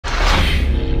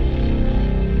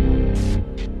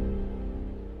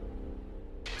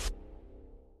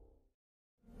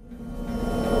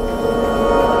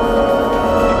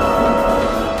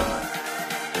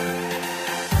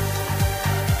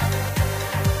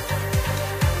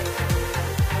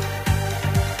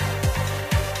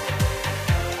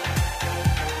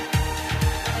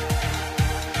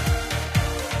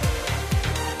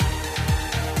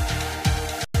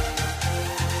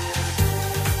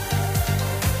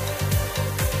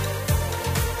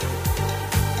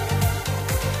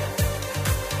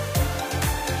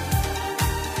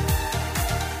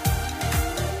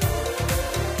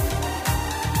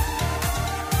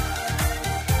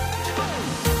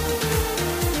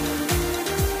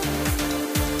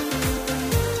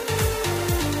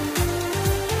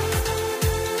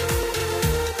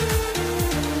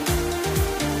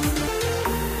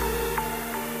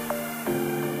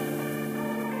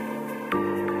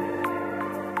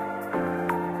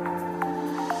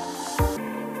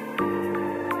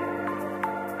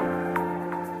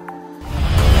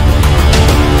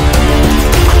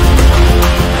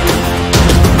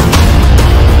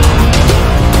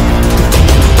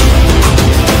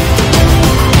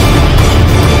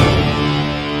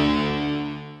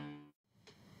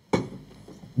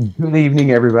Good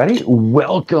evening, everybody.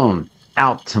 Welcome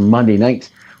out to Monday night.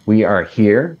 We are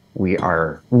here. We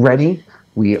are ready.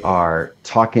 We are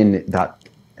talking about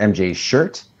MJ's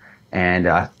shirt. And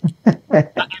how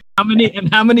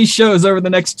many shows over the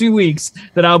next 2 weeks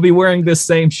that I'll be wearing this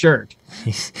same shirt?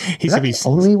 Is that the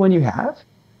only one you have?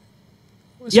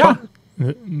 Yeah.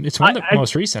 It's one of the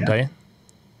most recent, yeah.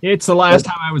 It's the last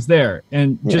time I was there.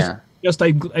 And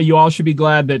you all should be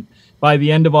glad that by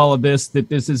the end of all of this, that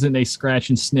this isn't a scratch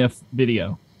and sniff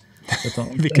video.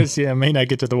 Because I may not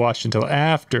get to the wash until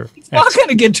after. It's not going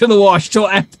to get to the wash until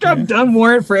after I'm done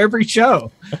wearing it for every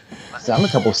show. So I'm a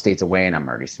couple of states away and I'm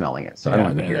already smelling it. So I don't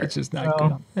want to hear it's just not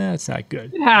good. That's not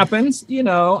good. It happens.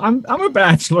 I'm a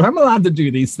bachelor. I'm allowed to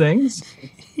do these things.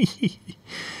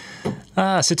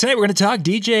 So tonight we're going to talk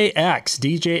DJ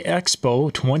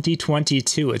Expo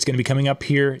 2022. It's going to be coming up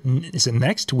here. Is it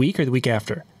next week or the week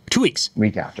after? 2 weeks.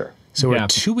 Week after. So we're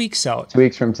 2 weeks out. 2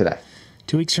 weeks from today.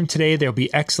 2 weeks from today, there'll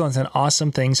be excellent and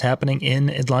awesome things happening in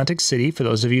Atlantic City. For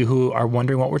those of you who are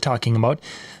wondering what we're talking about,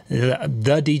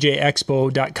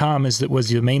 thedjexpo.com was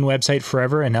the main website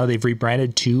forever, and now they've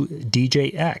rebranded to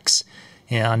DJX.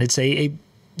 And it's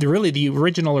really the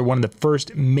original or one of the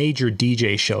first major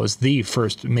DJ shows, the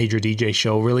first major DJ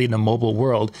show really in the mobile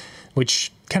world, which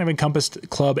kind of encompassed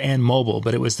club and mobile,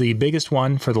 but it was the biggest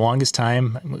one for the longest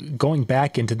time, going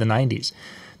back into the 90s.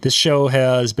 This show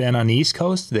has been on the East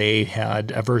Coast. They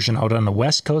had a version out on the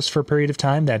West Coast for a period of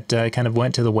time that kind of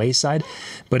went to the wayside,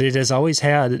 but it has always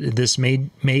had this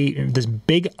this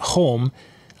big home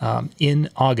in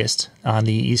August on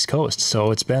the East Coast. So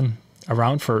it's been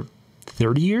around for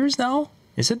 30 years now.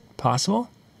 Is it possible?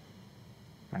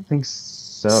 I think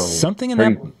so. Something in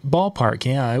that ballpark.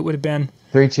 Yeah, it would have been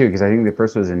 32 because I think the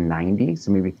first was in 90.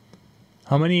 So maybe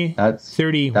how many? That's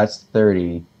 30. That's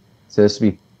 30. So this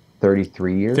would be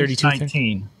 33 years? 32.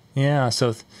 19. Yeah, so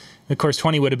of course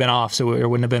 20 would have been off, so there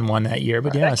wouldn't have been one that year.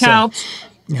 But yeah, that counts.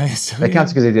 That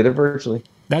counts because they did it virtually.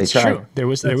 That's true. There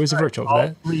was a virtual for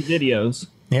that. 3 videos.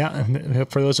 Yeah, and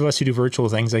for those of us who do virtual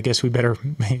things, I guess we better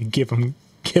give them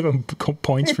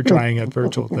points for trying a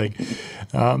virtual thing.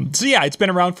 So yeah, it's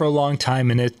been around for a long time,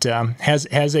 and it has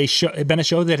been a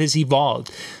show that has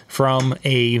evolved from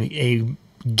a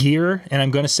gear, and I'm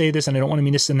going to say this, and I don't want to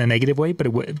mean this in a negative way, but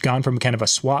it gone from kind of a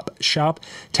swap shop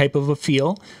type of a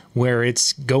feel, where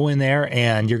it's go in there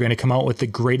and you're going to come out with the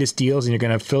greatest deals, and you're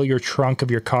going to fill your trunk of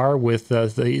your car with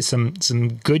some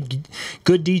good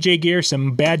DJ gear,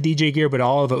 some bad DJ gear, but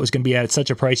all of it was going to be at such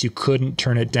a price you couldn't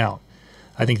turn it down.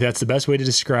 I think that's the best way to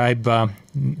describe the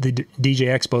DJ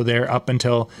Expo there up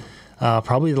until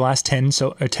probably the last 10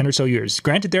 or so years.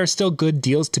 Granted, there are still good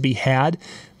deals to be had,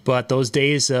 but those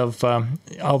days of all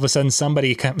of a sudden some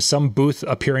booth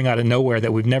appearing out of nowhere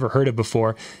that we've never heard of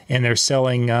before, and they're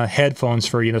selling headphones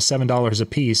for $7 a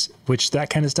piece, which that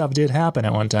kind of stuff did happen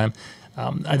at one time.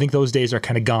 I think those days are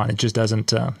kind of gone. It just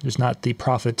doesn't. There's not the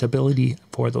profitability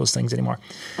for those things anymore.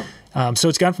 So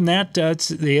it's gone from that. It's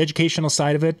the educational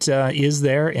side of it is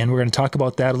there, and we're going to talk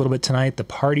about that a little bit tonight. The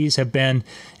parties have been,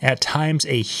 at times,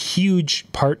 a huge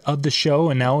part of the show,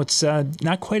 and now it's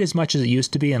not quite as much as it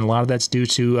used to be, and a lot of that's due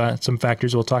to some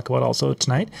factors we'll talk about also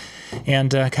tonight,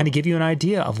 and kind of give you an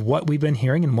idea of what we've been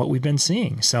hearing and what we've been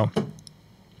seeing. So,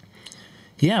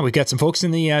 yeah, we've got some folks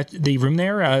in the room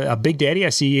there. Big Daddy, I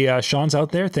see Sean's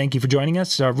out there. Thank you for joining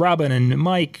us. Robin and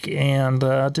Mike and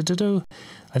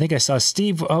I think I saw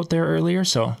Steve out there earlier,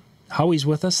 so Howie's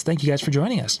with us. Thank you guys for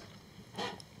joining us.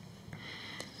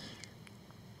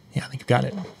 Yeah, I think you got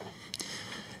it.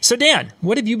 So Dan,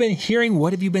 what have you been hearing?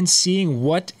 What have you been seeing?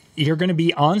 What you're going to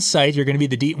be on site? You're going to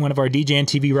be one of our DJ and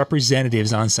TV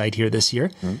representatives on site here this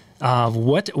year.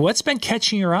 Mm-hmm. What's been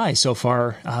catching your eye so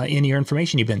far in your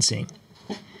information you've been seeing?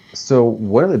 So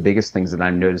one of the biggest things that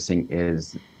I'm noticing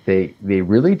is they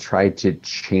really tried to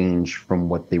change from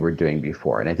what they were doing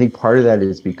before. And I think part of that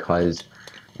is because,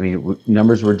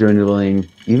 numbers were dwindling,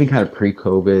 even kind of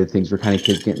pre-COVID, things were kind of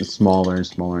getting smaller and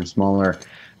smaller and smaller.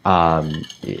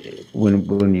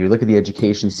 When you look at the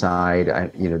education side,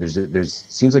 there's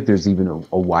seems like there's even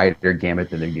a wider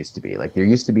gamut than there used to be. Like there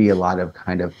used to be a lot of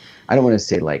kind of, I don't want to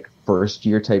say like first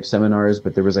year type seminars,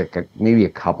 but there was like maybe a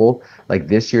couple. Like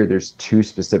this year, there's 2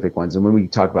 specific ones. And when we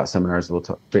talk about seminars, we'll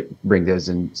bring those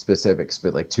in specifics,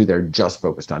 but like 2 that are just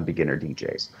focused on beginner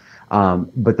DJs.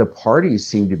 But the parties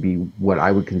seem to be what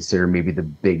I would consider maybe the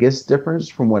biggest difference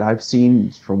from what I've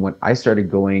seen from when I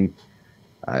started going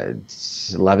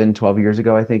 11, 12 years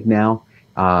ago, I think now.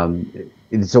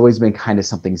 It's always been kind of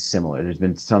something similar. There's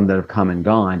been some that have come and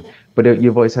gone, but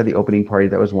you've always had the opening party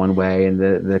that was one way and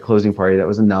the closing party that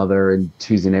was another, and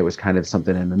Tuesday night was kind of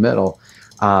something in the middle.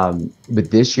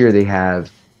 But this year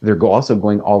they're also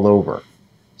going all over.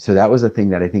 So that was a thing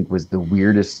that I think was the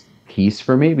weirdest piece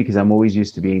for me, because I'm always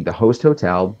used to being the host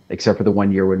hotel, except for the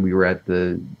one year when we were at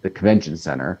the convention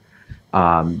center.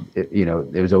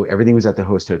 It was, everything was at the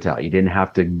host hotel. You didn't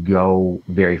have to go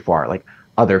very far. Like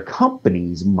other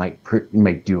companies might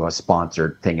do a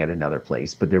sponsored thing at another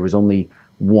place, but there was only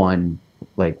one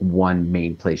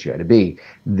main place you had to be.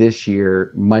 This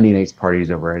year, Monday night's parties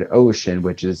over at Ocean,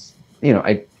 which is,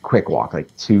 a quick walk,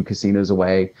 like 2 casinos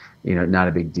away, not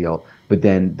a big deal. But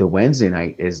then the Wednesday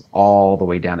night is all the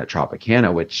way down at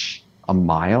Tropicana, which a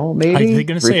mile maybe. I was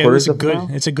going to say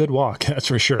it's a good walk. That's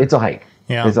for sure. It's a hike.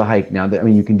 Yeah, it's a hike. Now,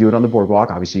 you can do it on the boardwalk.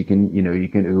 Obviously, you can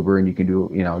Uber, and you can do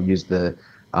use the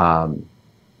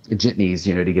jitneys,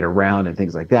 to get around and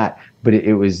things like that. But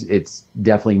it's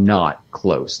definitely not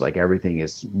close. Like everything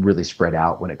is really spread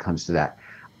out when it comes to that.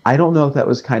 I don't know if that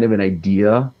was kind of an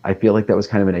idea. I feel like that was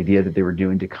kind of an idea that they were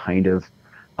doing to kind of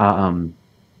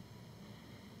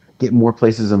get more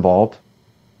places involved,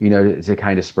 to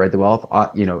kind of spread the wealth.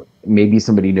 Maybe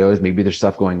somebody knows, maybe there's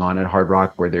stuff going on at Hard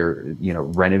Rock where they're,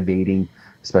 renovating,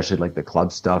 especially like the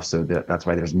club stuff. So that's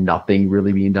why there's nothing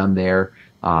really being done there,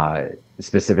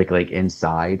 specifically like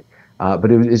inside.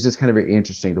 But it's just kind of very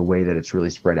interesting the way that it's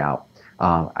really spread out.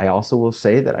 I also will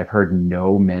say that I've heard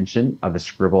no mention of a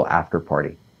Scribble after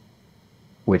party,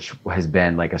 which has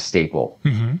been like a staple.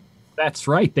 Mm-hmm. That's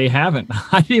right. They haven't.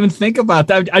 I didn't even think about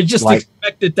that. I just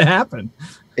expect it to happen.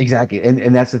 Exactly.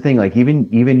 And that's the thing. Like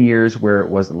even years where it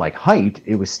wasn't like hyped,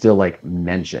 it was still like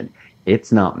mentioned.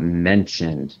 It's not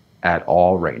mentioned at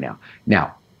all right now.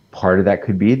 Now, part of that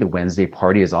could be the Wednesday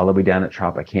party is all the way down at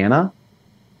Tropicana.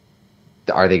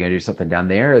 Are they going to do something down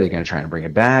there? Are they going to try and bring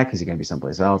it back? Is it going to be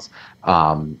someplace else?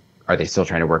 Are they still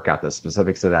trying to work out the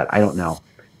specifics of that? I don't know.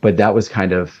 But that was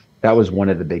one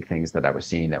of the big things that I was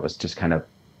seeing that was just kind of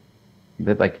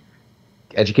like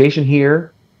education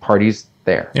here, parties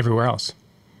there. Everywhere else.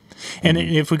 And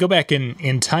if we go back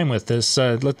in time with this,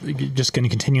 just going to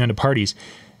continue on to parties.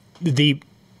 The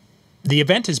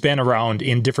event has been around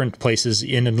in different places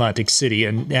in Atlantic City.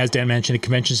 And as Dan mentioned, the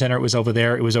convention center, it was over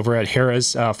there. It was over at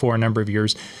Harrah's for a number of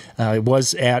years. It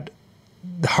was at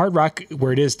the Hard Rock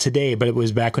where it is today, but it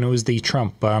was back when it was the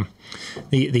Trump,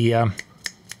 the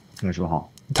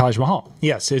Taj Mahal.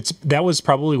 Yes, that was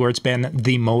probably where it's been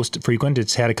the most frequent.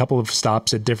 It's had a couple of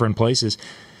stops at different places.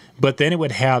 But then it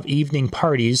would have evening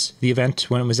parties. The event,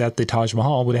 when it was at the Taj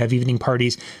Mahal, would have evening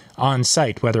parties on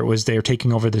site, whether it was they're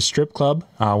taking over the strip club,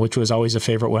 which was always a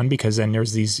favorite one, because then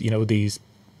there's these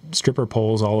stripper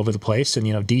poles all over the place, and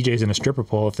DJs in a stripper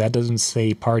pole. If that doesn't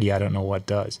say party, I don't know what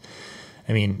does.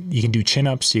 I mean, you can do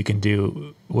chin-ups, you can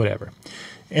do whatever.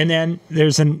 And then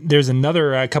there's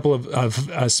another couple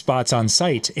of spots on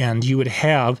site, and you would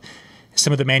have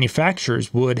some of the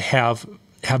manufacturers would have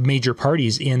major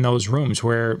parties in those rooms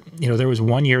where, there was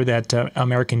one year that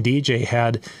American DJ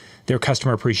had their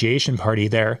customer appreciation party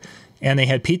there, and they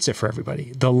had pizza for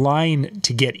everybody. The line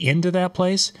to get into that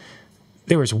place,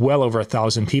 there was well over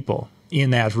 1,000 people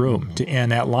in that room,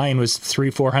 and that line was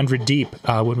 300-400 deep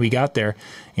when we got there.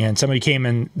 And somebody came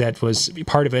in that was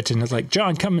part of it, and was like,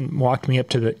 "John, come," and walked me up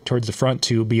towards the front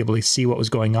to be able to see what was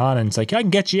going on. And it's like, "I can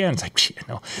get you in." It's like,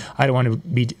 no, I don't want to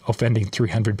be offending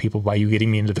 300 people by you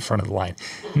getting me into the front of the line.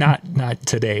 Not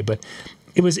today, but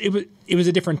it was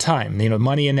a different time.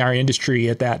 Money in our industry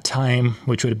at that time,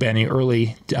 which would have been the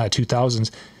early 2000s.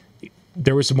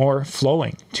 There was more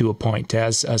flowing to a point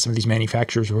as some of these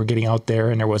manufacturers were getting out there,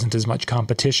 and there wasn't as much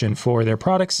competition for their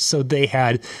products. So they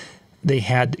had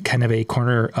kind of a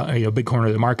corner, big corner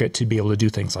of the market to be able to do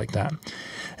things like that.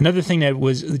 Another thing that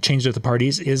was changed at the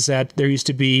parties is that there used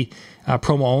to be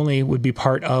promo only would be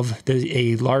part of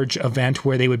a large event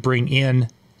where they would bring in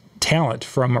talent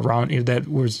from around that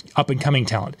was up and coming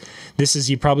talent.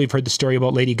 You probably have heard the story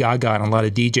about Lady Gaga, and a lot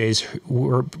of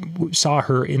DJs saw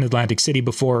her in Atlantic City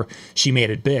before she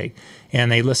made it big,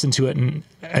 and they listened to it. And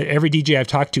every DJ I've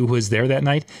talked to who was there that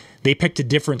night, they picked a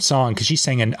different song because she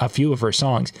sang a few of her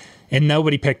songs, and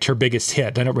nobody picked her biggest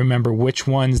hit. I don't remember which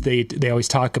ones they always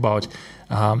talk about.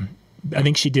 I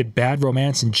think she did Bad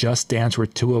Romance and Just Dance were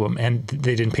two of them, and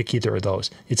they didn't pick either of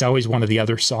those. It's always one of the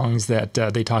other songs that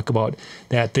they talk about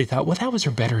that they thought, well, that was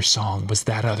her better song, was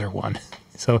that other one.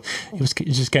 So it was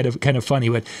just kind of funny.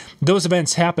 But those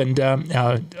events happened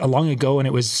long ago, and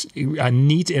it was a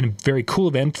neat and very cool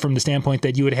event from the standpoint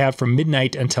that you would have from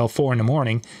midnight until 4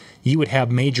 a.m, you would have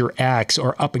major acts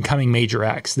or up-and-coming major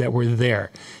acts that were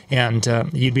there. And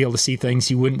you'd be able to see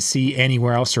things you wouldn't see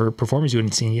anywhere else, or performers you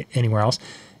wouldn't see anywhere else.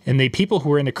 And the people who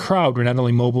were in the crowd were not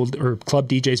only mobile or club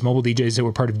DJs, mobile DJs that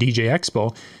were part of DJ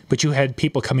Expo, but you had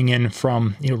people coming in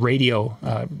from radio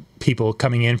people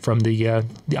coming in from the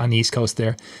on the East Coast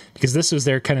there, because this was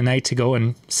their kind of night to go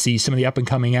and see some of the up and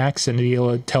coming acts and be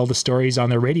able to tell the stories on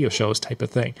their radio shows type of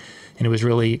thing. And it was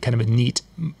really kind of a neat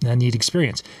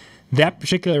experience. That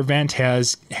particular event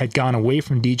had gone away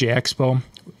from DJ Expo,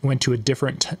 went to a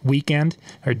different weekend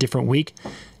or a different week,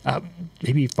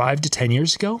 maybe 5 to 10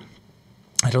 years ago.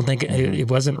 I don't think it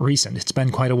wasn't recent. It's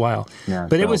been quite a while,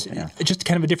 but it was just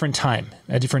kind of a different time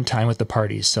with the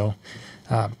parties. So,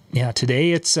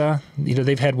 today it's,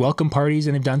 they've had welcome parties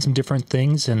and they've done some different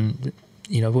things. And,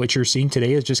 what you're seeing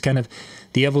today is just kind of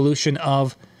the evolution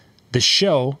of the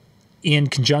show in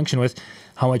conjunction with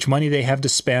how much money they have to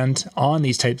spend on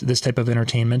this type of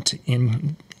entertainment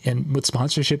and with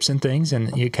sponsorships and things.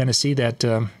 And you kind of see that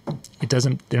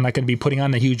they're not going to be putting on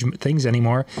the huge things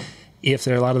anymore. If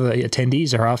a lot of the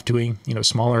attendees are off doing,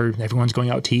 smaller, everyone's going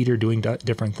out to eat or doing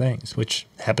different things, which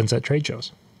happens at trade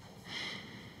shows.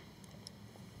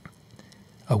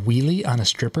 A wheelie on a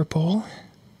stripper pole?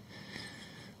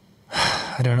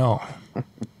 I don't know.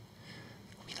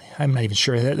 I'm not even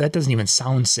sure. That doesn't even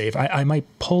sound safe. I might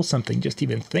pull something just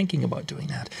even thinking about doing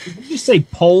that. Did you say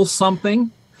pull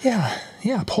something? Yeah,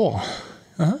 pull.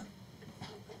 Uh-huh.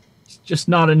 It's just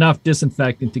not enough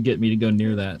disinfectant to get me to go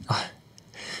near that.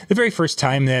 The very first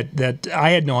time that I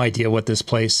had no idea what the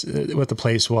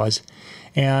place was,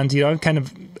 and I'm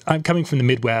coming from the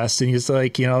Midwest, and it's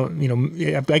like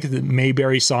like the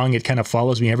Mayberry song. It kind of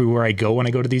follows me everywhere I go when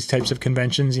I go to these types of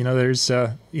conventions. There's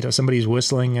somebody's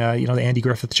whistling the Andy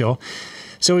Griffith Show.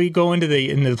 So we go into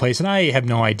the place, and I have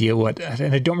no idea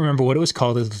and I don't remember what it was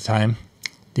called at the time.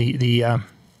 The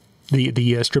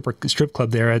strip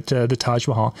club there at the Taj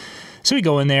Mahal. So we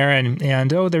go in there and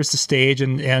there's the stage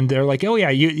and they're like, oh yeah,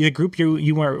 the group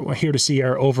you were here to see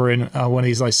are over in one of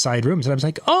these like side rooms. And I was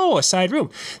like, oh, a side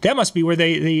room. That must be where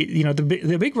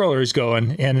the big rollers go.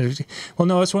 And well,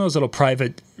 no, it's one of those little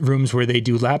private rooms where they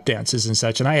do lap dances and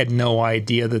such. And I had no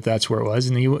idea that that's where it was.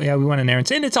 And we went in there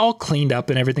and it's all cleaned up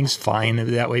and everything's fine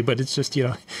that way. But it's just,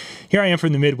 here I am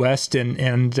from the Midwest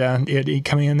and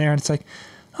coming in there and it's like,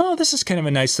 oh, this is kind of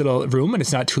a nice little room, and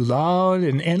it's not too loud.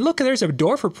 And look, there's a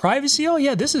door for privacy. Oh,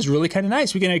 yeah, this is really kind of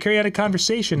nice. We can carry out a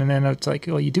conversation. And then it's like,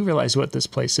 well, you do realize what this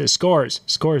place is. Scores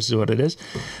is what it is.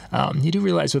 You do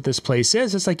realize what this place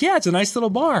is. It's like, yeah, it's a nice little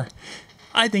bar.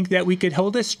 I think that we could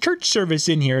hold this church service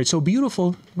in here. It's so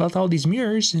beautiful with all these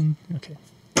mirrors. And okay.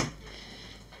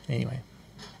 Anyway.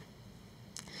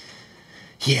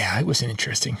 Yeah, it was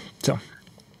interesting.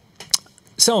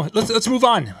 So let's move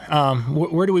on.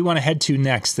 Where do we want to head to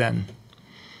next then?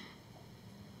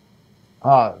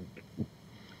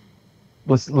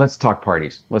 Let's talk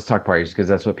parties. Let's talk parties because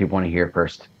that's what people want to hear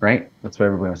first, right? That's what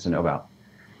everybody wants to know about.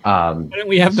 Why don't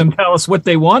we have them tell us what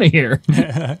they want to hear?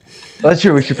 That's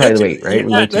true. We should probably wait, right?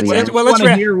 Let's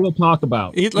we'll talk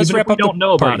about. Let's wrap up. We don't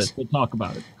know about it. We'll talk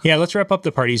about it. Yeah, let's wrap up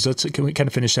the parties. Can we kind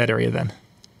of finish that area then?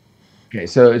 Okay,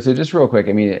 so just real quick.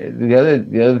 I mean, the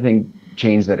other thing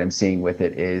change that I'm seeing with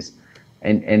it is,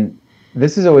 and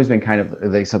this has always been kind of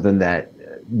like something that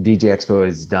DJ Expo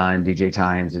has done, DJ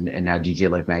Times, and now DJ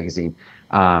Life Magazine.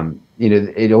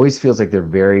 It always feels like they're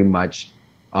very much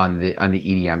on the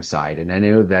EDM side, and I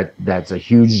know that that's a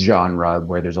huge genre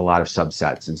where there's a lot of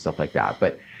subsets and stuff like that.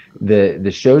 But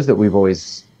the shows that we've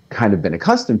always kind of been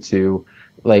accustomed to,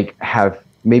 like, have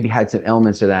maybe had some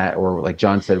elements of that, or like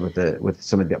John said, with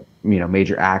some of the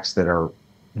major acts that are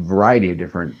variety of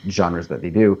different genres that they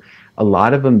do. A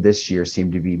lot of them this year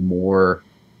seem to be more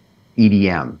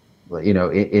EDM,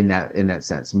 in that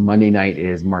sense. Monday night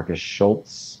is Marcus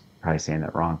Schultz, probably saying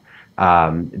that wrong.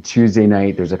 Tuesday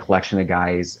night there's a collection of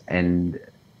guys, and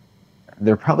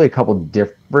there are probably a couple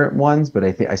different ones, but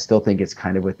I still think it's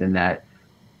kind of within that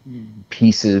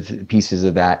pieces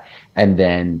of that. And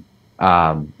then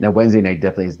now Wednesday night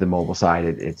definitely is the mobile side.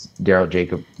 It's Daryl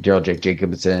Jake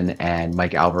Jacobson and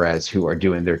Mike Alvarez, who are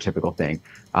doing their typical thing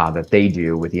that they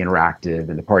do with the interactive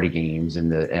and the party games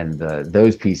and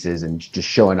those pieces, and just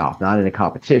showing off, not in a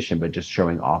competition, but just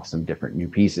showing off some different new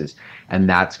pieces. And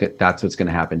that's what's going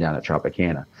to happen down at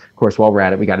Tropicana. Of course, while we're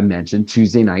at it, we got to mention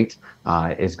Tuesday night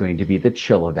is going to be the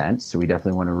chill event. So we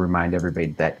definitely want to remind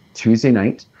everybody that Tuesday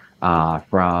night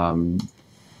from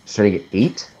starting at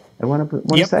 8. I want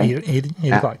to say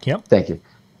 8 o'clock. Yep. Thank you.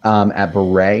 At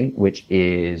Beret, which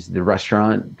is the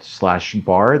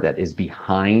restaurant/bar that is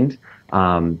behind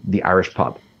the Irish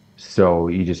pub. So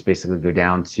you just basically go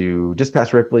down to just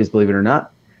past Ripley's, believe it or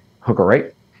not, hook a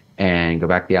right, and go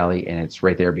back the alley, and it's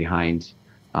right there behind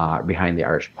the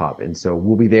Irish pub. And so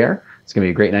we'll be there. It's going to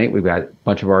be a great night. We've got a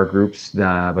bunch of our groups,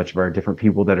 a bunch of our different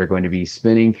people that are going to be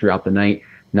spinning throughout the night.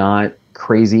 Not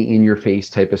crazy in your face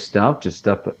type of stuff, just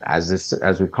stuff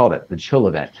as we've called it, the chill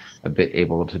event, a bit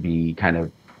able to be kind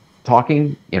of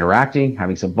talking, interacting,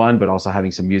 having some fun, but also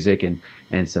having some music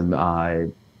and some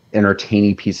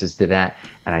entertaining pieces to that.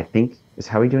 And I think, is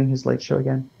Howie doing his late show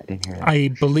again? I didn't hear that. I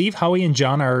believe Howie and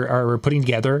John are putting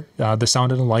together the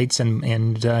sound and the lights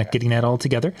and getting that all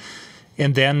together.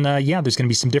 And then, there's going to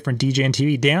be some different DJ and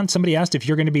TV. Dan, somebody asked if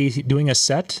you're going to be doing a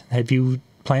set. Have you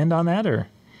planned on that, or?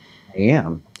 I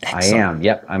am. Excellent. I am.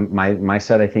 Yep. My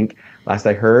set, I think, last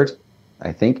I heard,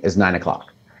 is 9:00.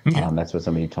 Okay. That's what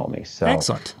somebody told me. So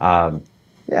excellent.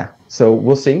 So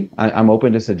we'll see. I'm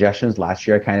open to suggestions. Last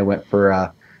year, I kind of went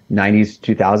for 90s,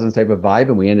 2000s type of vibe,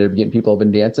 and we ended up getting people up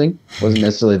and dancing. Wasn't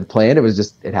necessarily the plan. It was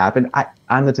just, it happened.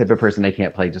 I'm the type of person I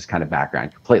can't play just kind of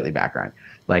background, completely background.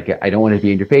 Like, I don't want to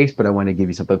be in your face, but I want to give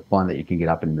you something fun that you can get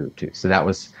up and move to. So that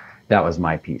was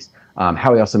my piece.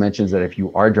 Howie also mentions that if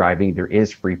you are driving, there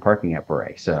is free parking at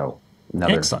Beret. So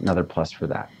another plus for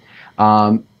that.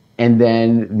 And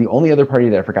then the only other party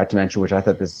that I forgot to mention, which I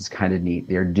thought this is kind of neat,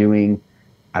 they're doing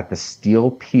at the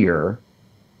Steel Pier.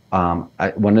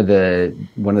 One of the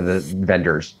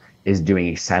vendors is doing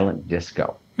a silent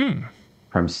disco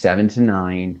from 7 to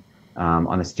 9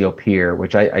 on the Steel Pier,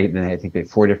 which I think that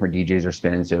 4 different DJs are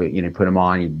spinning. So, put them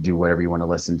on, you do whatever you want to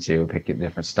listen to, pick a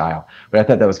different style. But I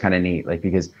thought that was kind of neat, like,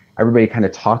 because everybody kind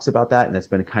of talks about that, and that's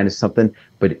been kind of something,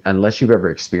 but unless you've ever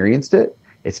experienced it,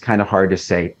 it's kind of hard to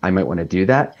say, I might want to do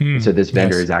that. So this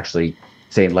vendor is actually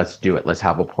saying, let's do it. Let's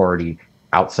have a party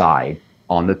outside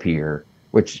on the pier,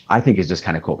 which I think is just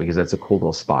kind of cool, because that's a cool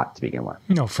little spot to begin with.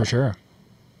 No, for sure.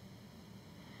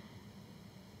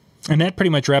 And that pretty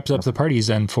much wraps up the parties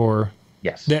then for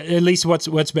at least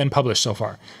what's been published so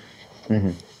far.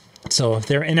 Mm-hmm. So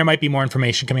there might be more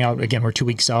information coming out. Again, we're 2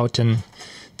 weeks out, and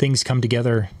things come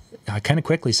together kind of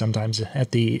quickly sometimes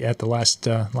at the last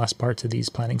parts of these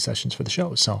planning sessions for the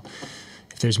show. So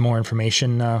if there's more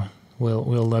information,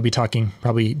 we'll be talking,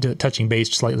 probably touching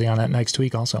base slightly on that next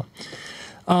week also.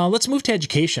 Let's move to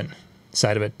education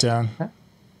side of it.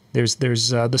 There's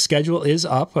the schedule is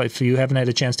up. If you haven't had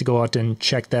a chance to go out and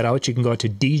check that out, you can go out to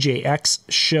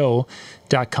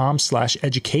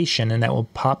djxshow.com/education, and that will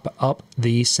pop up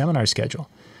the seminar schedule.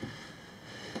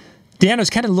 Dan, I was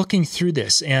kind of looking through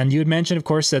this, and you had mentioned, of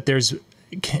course, that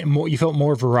you felt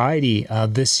more variety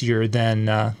this year than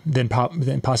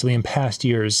possibly in past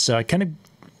years. Kind of,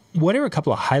 what are a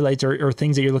couple of highlights or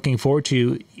things that you're looking forward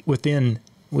to within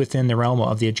the realm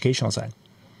of the educational side?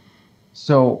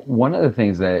 So one of the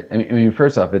things that, I mean,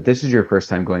 first off, if this is your first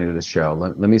time going to the show,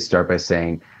 let me start by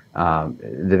saying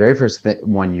the very first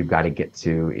one you've got to get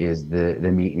to is the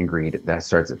meet and greet that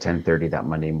starts at 10:30 that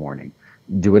Monday morning.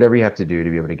 Do whatever you have to do to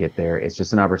be able to get there. It's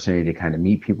just an opportunity to kind of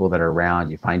meet people that are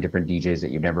around. You find different DJs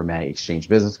that you've never met, exchange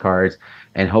business cards,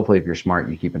 and hopefully, if you're smart,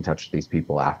 you keep in touch with these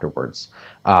people afterwards.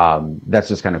 That's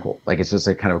just kind of cool. Like, it's just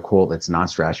like kind of cool. It's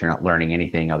non-stress. You're not learning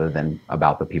anything other than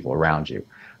about the people around you.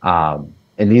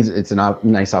 And it's a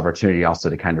nice opportunity also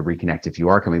to kind of reconnect if you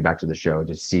are coming back to the show,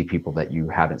 to see people that you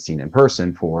haven't seen in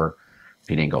person for, if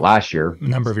you didn't go last year, a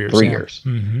number of years, 3 years.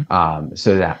 Mm-hmm.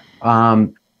 So that.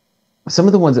 Some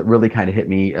of the ones that really kind of hit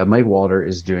me, Mike Walter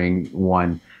is doing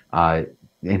one, and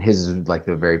his is like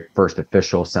the very first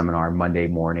official seminar Monday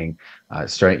morning,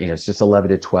 starting, it's just 11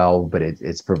 to 12, but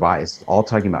it's all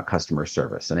talking about customer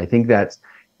service. And I think that's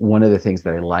one of the things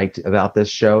that I liked about this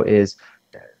show is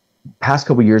past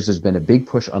couple of years, there's been a big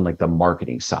push on like the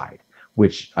marketing side,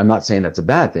 which I'm not saying that's a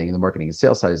bad thing. The marketing and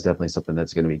sales side is definitely something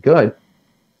that's going to be good,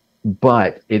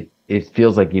 but it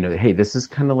feels like, hey, this is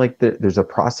kind of like there's a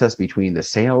process between the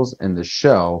sales and the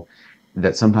show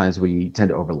that sometimes we tend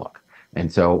to overlook. And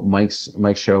so Mike's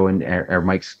show or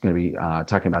Mike's going to be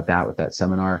talking about that with that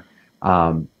seminar.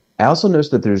 I also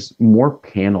noticed that there's more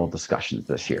panel discussions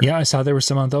this year. Yeah, I saw there were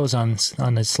some of those on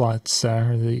the slots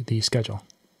or the schedule.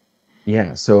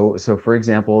 Yeah. So for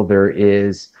example, there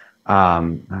is,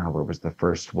 where was the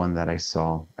first one that I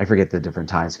saw? I forget the different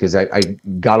times because I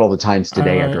got all the times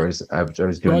today after I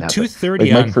was doing that.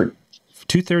 2:30 on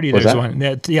 2:30. There's one.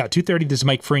 2:30. There's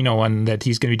Mike Farino one that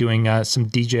he's going to be doing some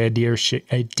DJ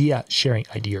idea sharing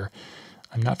idea.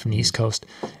 I'm not from the East Coast.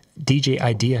 DJ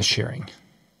idea sharing.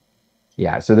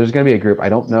 Yeah. So there's going to be a group. I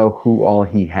don't know who all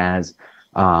he has.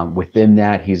 Within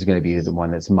that, he's going to be the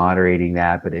one that's moderating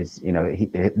that, but it's,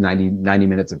 90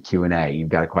 minutes of Q&A. You've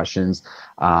got questions,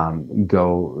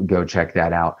 go check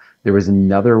that out. There was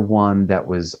another one that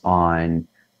was on,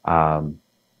 now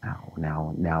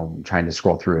I'm trying to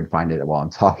scroll through and find it while I'm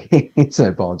talking. So I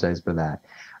apologize for that.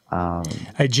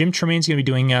 Jim Tremaine's going to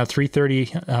be doing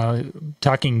 3:30,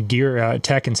 talking gear,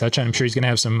 tech, and such. I'm sure he's going to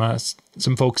have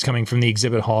some folks coming from the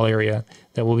exhibit hall area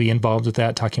that will be involved with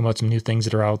that, talking about some new things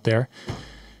that are out there.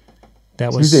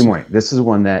 That was Tuesday morning. This is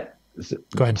one that.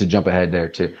 Go ahead. To jump ahead there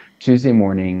to Tuesday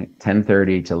morning,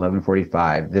 10:30 to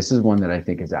 11:45. This is one that I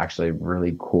think is actually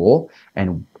really cool,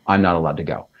 and I'm not allowed to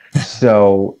go.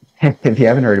 So. If you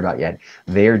haven't heard about yet,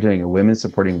 they are doing a women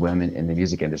supporting women in the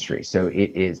music industry. So it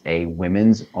is a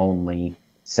women's only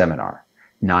seminar.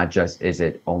 Not just is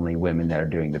it only women that are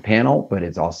doing the panel, but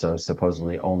it's also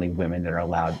supposedly only women that are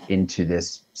allowed into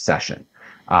this session.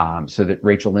 So that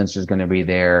Rachel Lynch is going to be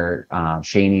there.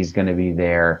 Shaney's going to be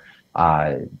there.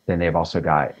 Then they've also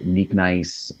got Neek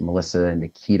Nice, Melissa and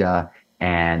Nikita,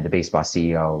 and the Bass Boss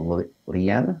CEO,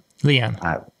 Leanne. Thean.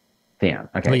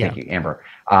 Okay, Leanne. Thank you, Amber.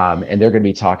 And they're going to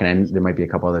be talking, and there might be a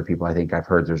couple other people. I think I've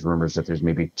heard there's rumors that there's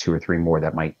maybe 2 or 3 more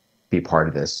that might be part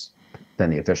of this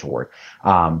than the official word.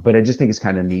 But I just think it's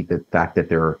kind of neat the fact that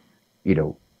they're,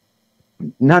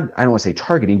 not, I don't want to say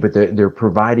targeting, but they're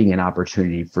providing an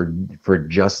opportunity for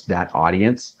just that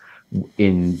audience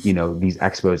in, these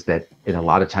expos that in a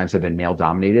lot of times have been male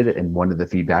dominated. And one of the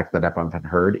feedback that I've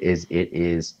heard is it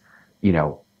is,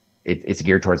 it's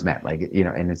geared towards men,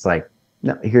 and it's like,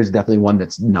 no, here's definitely one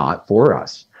that's not for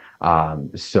us.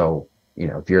 So,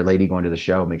 if you're a lady going to the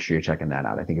show, make sure you're checking that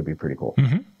out. I think it'd be pretty cool.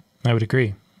 Mm-hmm. I would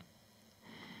agree.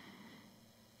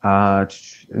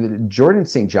 Jordan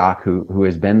St. Jacques, who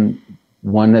has been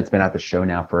one that's been at the show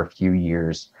now for a few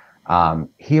years,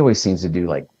 he always seems to do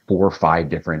like 4 or 5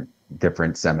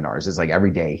 different seminars. It's like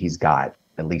every day he's got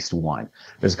at least one.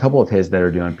 There's a couple of his that are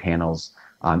doing panels,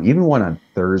 even one on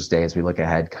Thursday as we look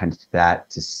ahead kind of to that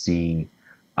to see.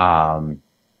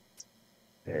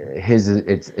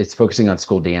 It's focusing on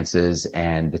school dances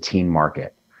and the teen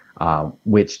market,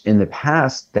 which in the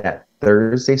past that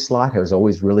Thursday slot has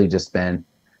always really just been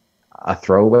a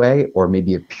throwaway or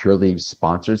maybe a purely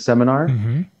sponsored seminar.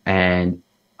 Mm-hmm. And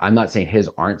I'm not saying his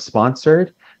aren't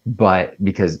sponsored, but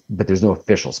there's no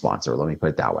official sponsor. Let me put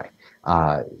it that way.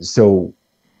 So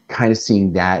kind of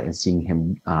seeing that and seeing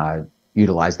him,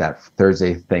 utilize that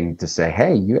Thursday thing to say,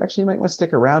 hey, you actually might want to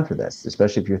stick around for this,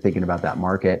 especially if you're thinking about that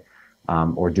market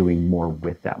or doing more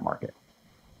with that market.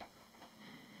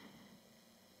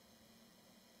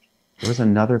 There was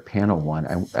another panel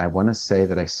one. I want to say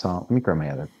that I saw, let me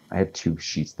grab I had 2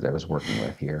 sheets that I was working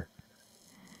with here.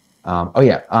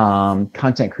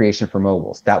 Content creation for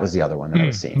mobiles. That was the other one that I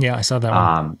was seeing. Yeah, I saw that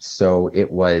one. So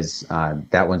it was,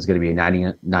 that one's going to be a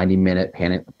 90-minute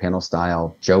panel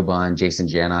style. Joe Bunn, Jason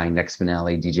Janine, Next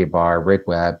Finale, DJ Barr, Rick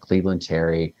Webb, Cleveland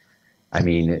Terry. I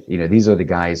mean, these are the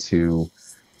guys who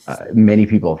many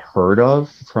people have heard of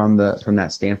from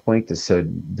that standpoint. So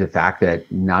the fact that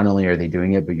not only are they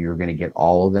doing it, but you're going to get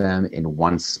all of them in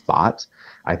one spot,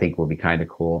 I think will be kind of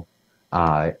cool.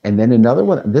 And then another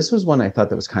one, this was one I thought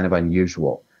that was kind of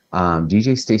unusual.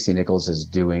 DJ Stacey Nichols is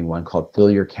doing one called Fill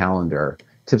Your Calendar,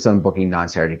 Tips on Booking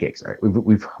Non-Saturday Gigs. Right?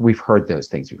 We've heard those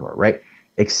things before, right?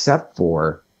 Except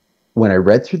for when I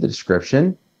read through the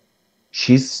description,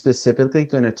 she's specifically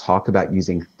going to talk about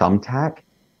using Thumbtack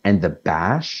and the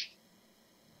Bash,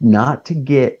 not to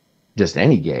get just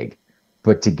any gig,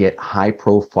 but to get high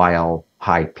profile,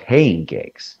 high paying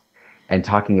gigs. And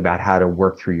talking about how to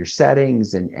work through your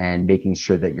settings and making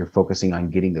sure that you're focusing on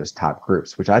getting those top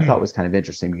groups, which I thought was kind of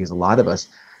interesting because a lot of us,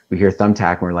 we hear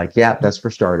Thumbtack and we're like, yeah, that's for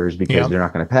starters because they're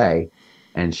not going to pay.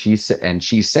 And she's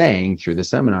saying through the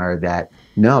seminar that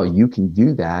no, you can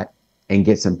do that and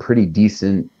get some pretty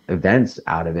decent events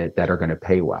out of it that are going to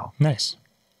pay well. Nice.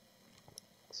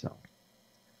 So,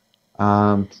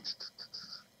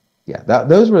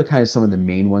 those were kind of some of the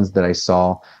main ones that I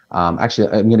saw. Actually,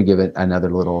 I'm going to give it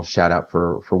another little shout out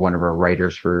for one of our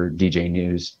writers for DJ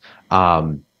News,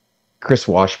 Chris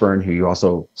Washburn, who you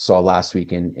also saw last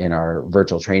week in our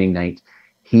virtual training night.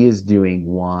 He is doing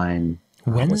one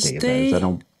Wednesday.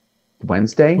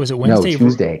 Wednesday? Was it Wednesday? No,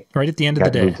 Tuesday. Right at the end of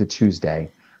the day. Moved to Tuesday.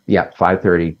 Yeah,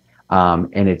 5:30.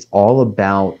 And it's all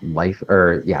about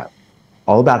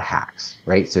all about hacks,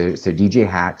 right? So DJ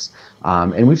hacks.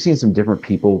 And we've seen some different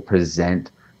people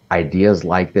present ideas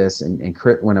like this. And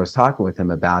Chris, when I was talking with him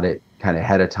about it kind of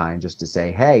ahead of time, just to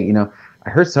say, hey, I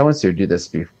heard so-and-so do this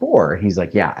before. He's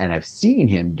like, yeah, and I've seen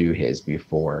him do his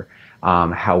before.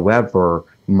 However,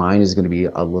 mine is going to be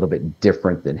a little bit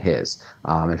different than his,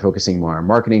 and focusing more on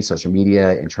marketing, social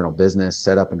media, internal business,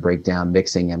 setup and breakdown,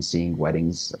 mixing, emceeing,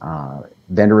 weddings,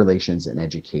 vendor relations, and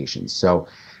education. So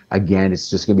again, it's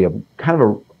just going to be a kind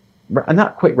of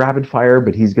not quite rapid fire,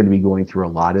 but he's going to be going through a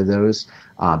lot of those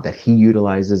that he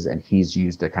utilizes and he's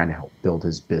used to kind of help build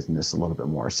his business a little bit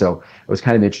more. So it was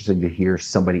kind of interesting to hear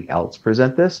somebody else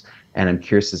present this, and I'm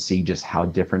curious to see just how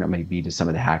different it might be to some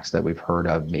of the hacks that we've heard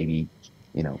of, maybe,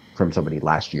 from somebody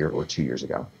last year or 2 years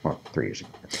ago or 3 years ago.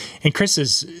 And Chris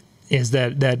is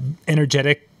that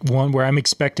energetic one where I'm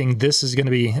expecting this is going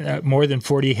to be more than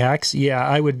 40 hacks. Yeah,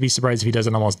 I would be surprised if he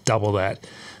doesn't almost double that,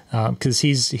 because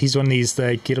he's one of these,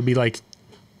 like, it'll be like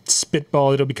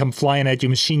spitball, it'll become flying at you,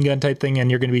 machine gun type thing,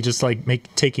 and you're going to be just like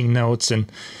taking notes.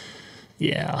 And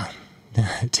yeah,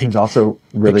 it's also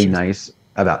really nice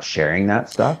about sharing that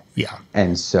stuff. Yeah.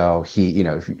 And so he,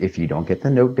 if you don't get the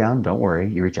note down, don't worry,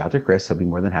 you reach out to Chris, he'll be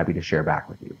more than happy to share back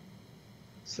with you.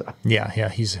 So yeah,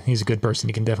 he's a good person.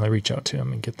 You can definitely reach out to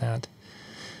him and get that.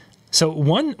 So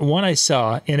one I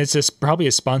saw, and it's probably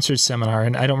a sponsored seminar,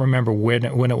 and I don't remember when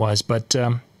it was, but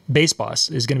Bass Boss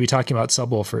is going to be talking about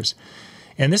subwoofers,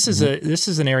 and this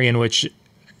is an area in which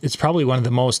it's probably one of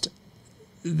the most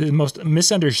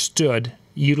misunderstood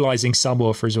utilizing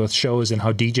subwoofers with shows and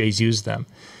how DJs use them.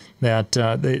 That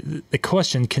the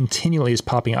question continually is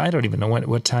popping. I don't even know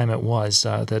what time it was.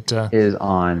 That is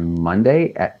on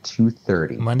Monday at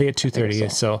 2:30. Monday at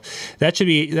 2:30. So that should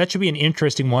be an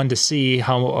interesting one to see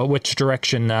which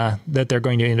direction that they're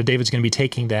going to. David's going to be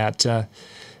taking that.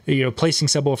 Placing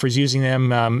subwoofers, using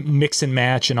them, mix and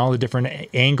match, and all the different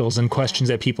angles and questions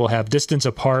that people have. Distance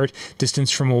apart, distance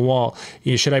from a wall.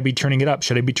 Should I be turning it up?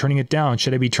 Should I be turning it down?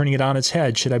 Should I be turning it on its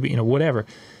head? Should I be, whatever.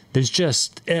 There's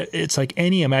it's like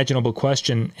any imaginable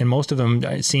question, and most of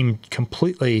them seem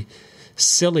completely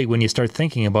silly when you start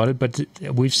thinking about it, but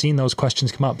we've seen those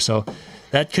questions come up. So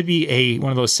that could be one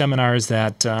of those seminars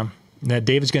that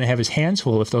David's going to have his hands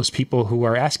full if those people who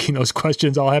are asking those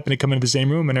questions all happen to come into the same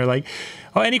room and they're like,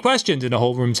 oh, any questions? And the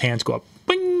whole room's hands go up.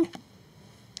 Bing!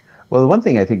 Well, the one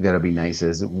thing I think that'll be nice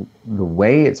is the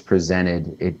way it's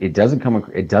presented. It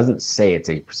doesn't say it's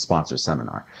a sponsored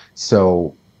seminar.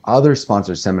 So other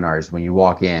sponsored seminars, when you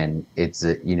walk in, it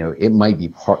might be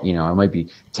it might be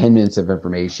 10 minutes of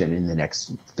information, and the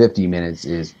next 50 minutes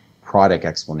is product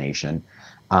explanation.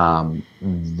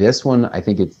 This one, I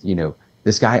think it's,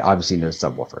 this guy obviously knows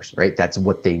subwoofers, right? That's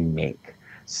what they make.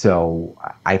 So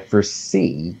I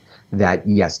foresee that,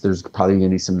 yes, there's probably going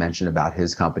to be some mention about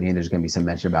his company, and there's going to be some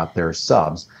mention about their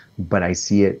subs, but I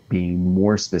see it being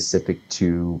more specific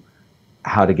to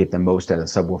how to get the most out of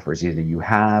subwoofers either you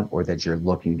have or that you're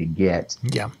looking to get.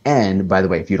 Yeah. And by the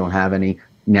way, if you don't have any,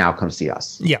 now come see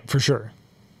us. Yeah, for sure.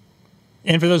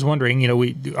 And for those wondering,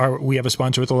 we have a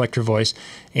sponsor with Electro Voice,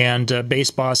 and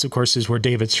Bass Boss, of course, is where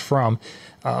David's from.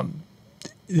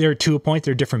 They're, to a point,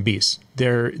 they're different beasts.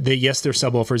 They're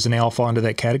subwoofers, and they all fall into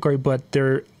that category, but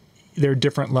they're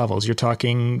different levels. You're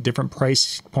talking different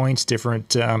price points,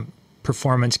 different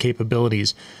performance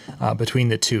capabilities between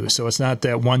the two. So it's not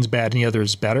that one's bad and the other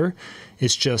is better.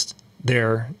 It's just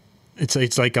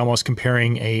it's like almost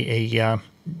comparing a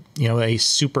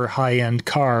super high end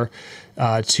car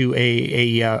to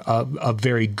a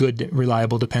very good,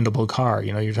 reliable, dependable car.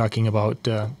 You're talking about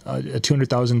a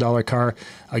 $200,000 car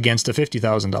against a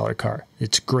 $50,000 car.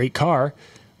 It's a great car,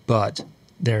 but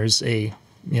there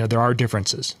are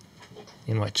differences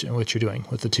in what you're doing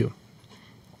with the two.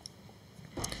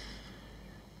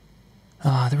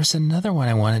 There was another one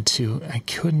I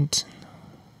couldn't.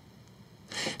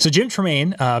 So Jim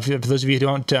Tremaine, for those of you who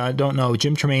don't know,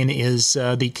 Jim Tremaine is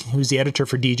who's the editor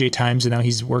for DJ Times, and now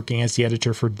he's working as the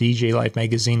editor for DJ Life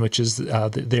magazine, which is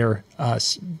their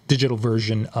digital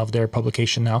version of their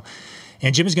publication now.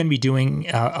 And Jim is going to be doing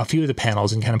a few of the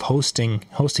panels and kind of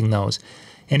hosting those.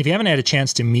 And if you haven't had a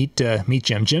chance to meet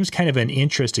Jim, Jim's kind of an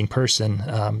interesting person.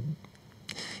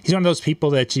 He's one of those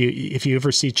people that if you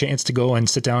ever see a chance to go and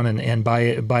sit down and buy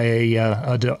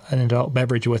an adult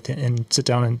beverage with him and sit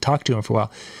down and talk to him for a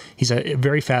while, he's a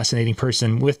very fascinating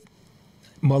person with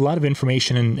a lot of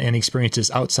information and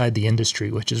experiences outside the industry,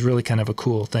 which is really kind of a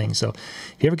cool thing. So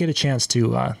if you ever get a chance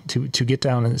to get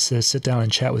down and sit down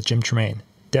and chat with Jim Tremaine,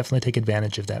 definitely take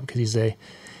advantage of that, because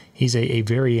he's a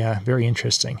very very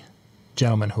interesting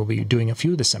gentleman who will be doing a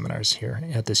few of the seminars here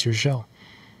at this year's show.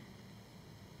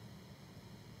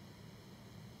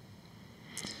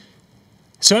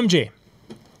 So MJ,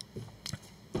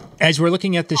 as we're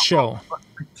looking at this show,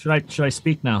 should I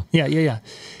speak now? Yeah.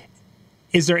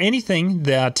 Is there anything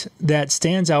that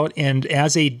stands out, and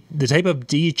as the type of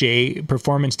DJ,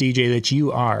 performance DJ that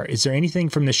you are, is there anything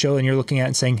from the show and you're looking at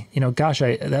and saying, gosh,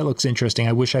 that looks interesting.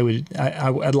 I wish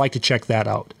I'd like to check that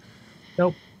out.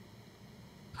 Nope.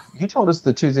 You told us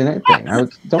the Tuesday night thing.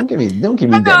 Don't give me No,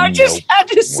 that. I just had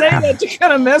to say that to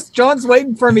kind of mess. John's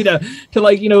waiting for me to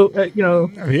like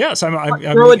Yes, I'm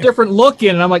throw a different look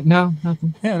in, and I'm like, no,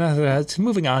 nothing. Yeah, no, it's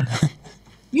moving on.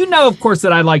 You know, of course,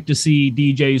 that I like to see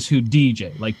DJs who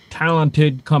DJ, like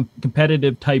talented,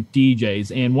 competitive type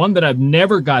DJs, and one that I've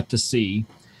never got to see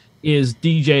is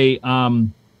DJ. I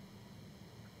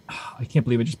can't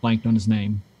believe I just blanked on his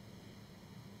name.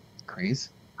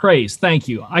 Craze, thank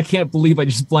you. I can't believe I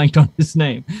just blanked on his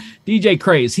name. DJ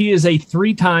Craze. He is a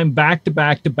 3-time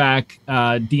back-to-back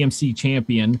DMC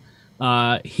champion.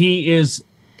 He is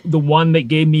the one that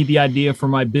gave me the idea for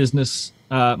my business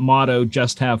motto,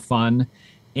 Just Have Fun.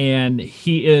 And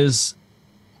he is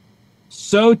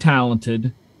so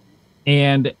talented.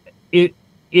 And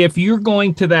if you're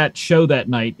going to that show that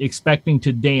night expecting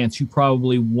to dance, you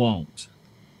probably won't.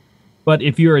 But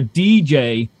if you're a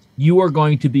DJ, you are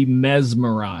going to be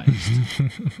mesmerized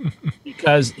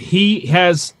because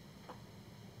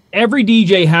every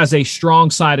DJ has a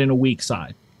strong side and a weak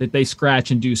side that they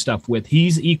scratch and do stuff with.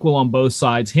 He's equal on both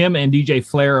sides. Him and DJ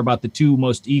Flair are about the two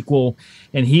most equal,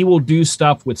 and he will do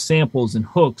stuff with samples and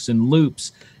hooks and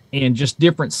loops and just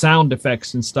different sound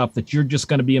effects and stuff that you're just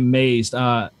going to be amazed.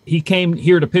 He came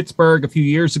here to Pittsburgh a few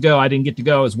years ago. I didn't get to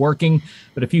go. I was working,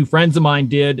 but a few friends of mine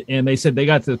did, and they said they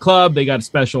got to the club. They got a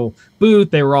special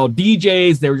booth. They were all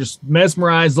DJs. They were just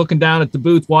mesmerized, looking down at the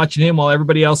booth, watching him while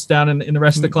everybody else down in the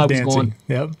rest of the club was going,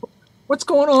 yep. What's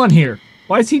going on here?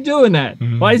 Why is he doing that?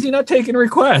 Mm-hmm. Why is he not taking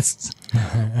requests?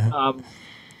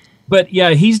 But yeah,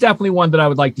 he's definitely one that I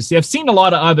would like to see. I've seen a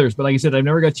lot of others, but like I said, I've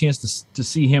never got a chance to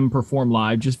see him perform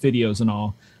live, just videos and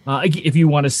all. If you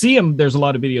want to see him, there's a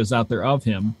lot of videos out there of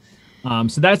him.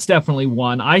 So that's definitely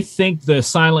one. I think the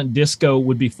silent disco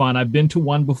would be fun. I've been to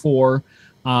one before.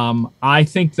 I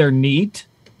think they're neat,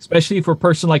 especially for a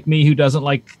person like me who doesn't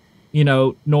like,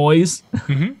 noise.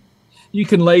 Mm-hmm. You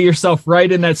can lay yourself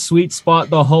right in that sweet spot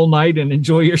the whole night and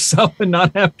enjoy yourself and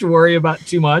not have to worry about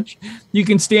too much. You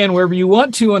can stand wherever you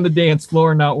want to on the dance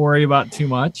floor and not worry about too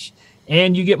much.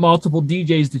 And you get multiple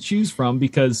DJs to choose from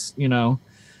because, if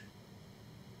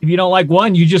you don't like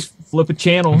one, you just flip a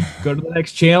channel, go to the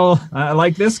next channel. I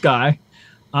like this guy.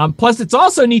 Plus, it's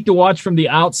also neat to watch from the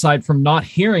outside from not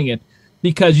hearing it,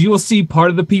 because you will see part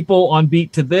of the people on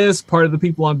beat to this, part of the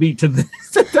people on beat to this.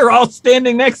 They're all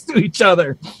standing next to each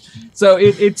other. So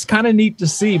it's kind of neat to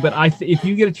see. But if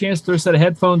you get a chance to throw a set of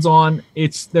headphones on,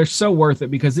 they're so worth it,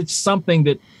 because it's something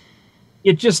that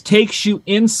it just takes you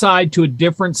inside to a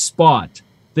different spot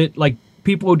that like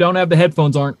people who don't have the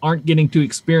headphones aren't getting to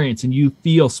experience, and you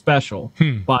feel special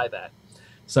by that.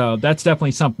 So that's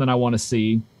definitely something I want to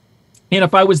see. And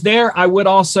if I was there, I would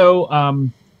also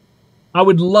I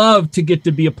would love to get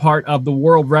to be a part of the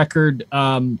world record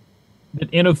that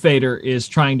Innovator is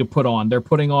trying to put on. They're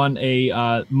putting on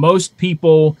a most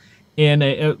people in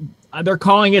they're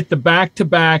calling it the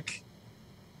back-to-back.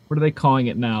 What are they calling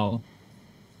it now?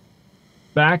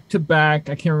 Back-to-back.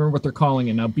 I can't remember what they're calling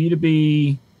it now.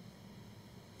 B2B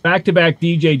back-to-back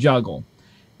DJ Juggle.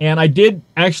 And I did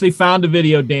actually found a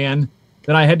video, Dan,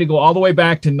 that I had to go all the way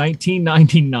back to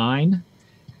 1999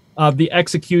 of the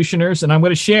Executioners, and I'm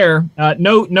going to share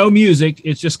no music.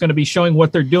 It's just going to be showing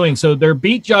what they're doing. So they're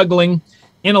beat juggling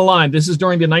in a line. This is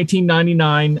during the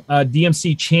 1999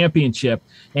 DMC Championship,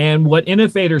 and what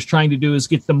Innovator is trying to do is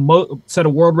get the set a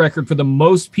world record for the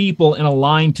most people in a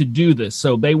line to do this.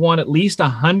 So they want at least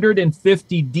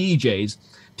 150 DJs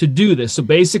to do this. So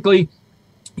basically,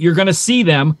 you're going to see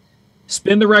them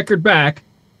spin the record back,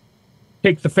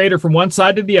 take the fader from one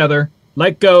side to the other,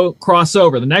 let go, cross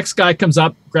over. The next guy comes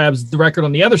up, grabs the record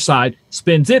on the other side,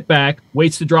 spins it back,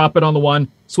 waits to drop it on the one,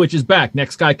 switches back.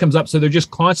 Next guy comes up. So they're just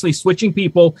constantly switching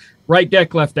people, right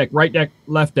deck, left deck, right deck,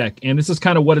 left deck. And this is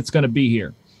kind of what it's going to be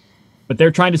here. But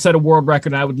they're trying to set a world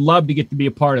record, and I would love to get to be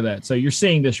a part of that. So you're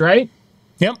seeing this, right?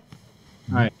 Yep.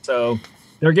 All right. So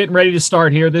they're getting ready to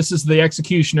start here. This is the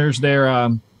Executioners. They're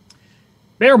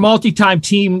multi-time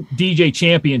team DJ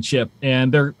championship,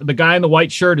 and the guy in the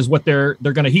white shirt is what they're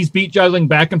gonna. He's beat juggling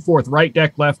back and forth, right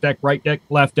deck, left deck, right deck,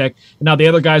 left deck. And now the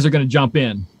other guys are gonna jump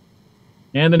in,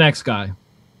 and the next guy,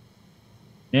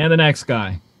 and the next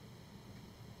guy,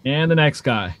 and the next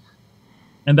guy,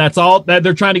 and that's all. That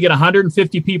they're trying to get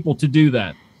 150 people to do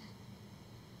that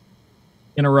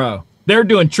in a row. They're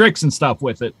doing tricks and stuff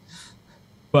with it,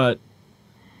 but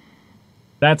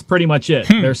that's pretty much it.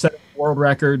 They're setting world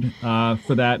record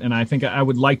for that, and I think I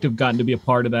would like to have gotten to be a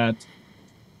part of that.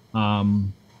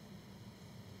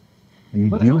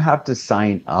 You have to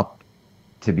sign up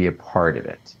to be a part of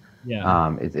it.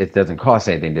 Yeah. It doesn't cost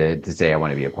anything to say I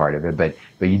want to be a part of it,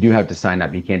 but you do have to sign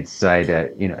up. You can't decide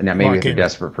that, now maybe if they're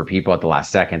desperate for people at the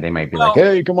last second, they might be like,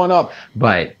 hey, come on up.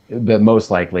 But most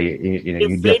likely,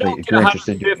 you definitely, if you're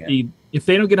interested in doing it. If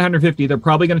they don't get 150, they're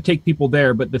probably going to take people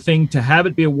there. But the thing to have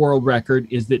it be a world record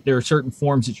is that there are certain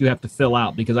forms that you have to fill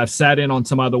out, because I've sat in on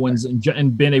some other ones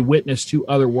and been a witness to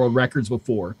other world records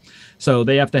before. So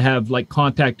they have to have like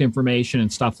contact information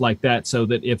and stuff like that, so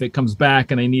that if it comes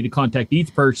back and they need to contact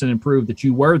each person and prove that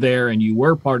you were there and you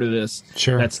were part of this,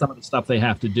 sure, that's some of the stuff they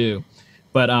have to do.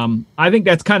 But I think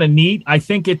that's kind of neat. I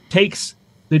think it takes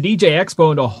the DJ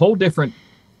Expo into a whole different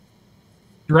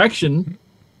direction.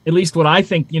 At least what I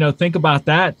think, think about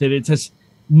that it has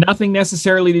nothing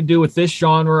necessarily to do with this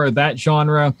genre or that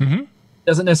genre. Mm-hmm.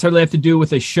 Doesn't necessarily have to do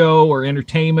with a show or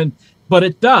entertainment, but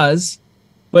it does.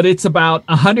 But it's about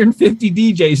 150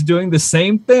 DJs doing the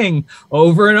same thing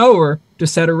over and over to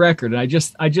set a record. And I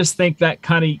just think that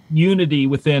kind of unity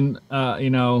within,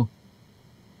 something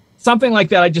like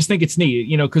that, I just think it's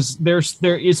neat, because there,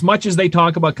 as much as they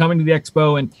talk about coming to the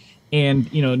expo and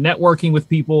networking with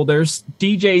people, there's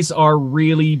DJs are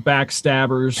really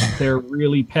backstabbers. They're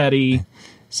really petty.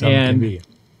 And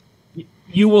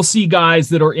you will see guys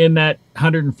that are in that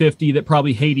 150 that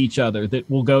probably hate each other, that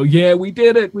will go, yeah, we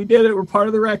did it. We're part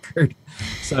of the record.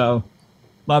 So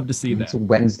love to see that. It's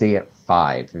Wednesday at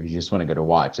 5. If you just want to go to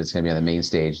watch, it's going to be on the main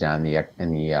stage down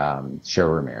in the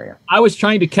showroom area. I was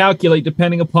trying to calculate,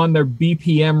 depending upon their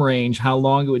BPM range, how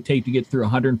long it would take to get through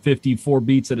 154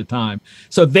 beats at a time.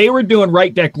 So they were doing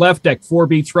right deck, left deck, 4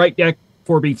 beats, right deck,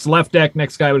 4 beats, left deck.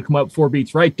 Next guy would come up, 4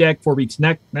 beats, right deck, 4 beats,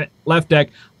 left deck.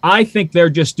 I think they're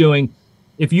just doing,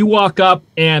 if you walk up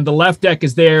and the left deck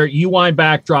is there, you wind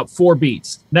back, drop 4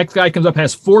 beats. Next guy comes up,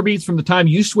 has 4 beats from the time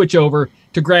you switch over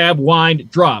to grab, wind,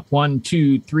 drop. 1,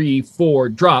 2, 3, 4,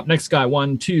 drop. Next guy,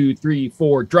 1, 2, 3,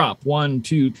 4, drop. 1,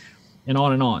 2, and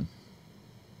on,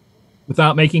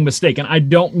 without making a mistake. And I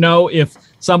don't know if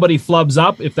somebody flubs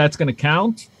up, if that's going to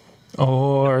count.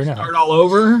 Or no. Start all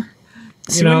over.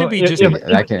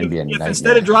 That can be a nightmare.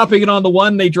 Instead of dropping it on the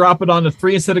 1, they drop it on the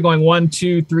 3. Instead of going 1,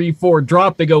 2, 3, 4,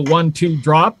 drop, they go 1, 2,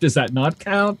 drop. Does that not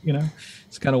count?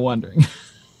 It's kind of wondering.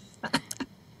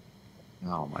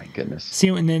 Oh my goodness. See,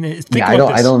 and then I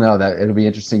don't know. That it'll be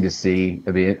interesting to see.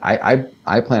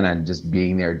 I plan on just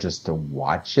being there just to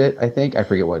watch it. I think I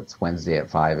forget what's Wednesday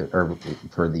at 5 or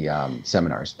for the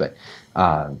seminars, but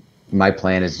my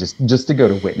plan is just to go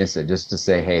to witness it, just to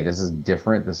say, hey, this is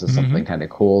different. This is something kind of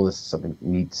cool. This is something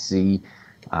neat to see.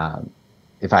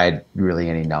 If I had really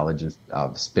any knowledge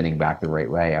of spinning back the right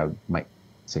way, I might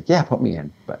say, yeah, put me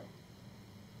in. But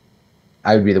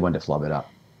I would be the one to flub it up.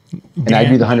 And Dan, I'd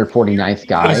be the 149th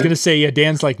guy. I was going to say, yeah,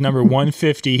 Dan's like number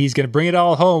 150. He's going to bring it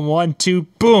all home. 1, 2,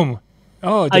 boom.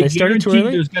 Oh, did I start it too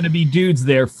early? There's going to be dudes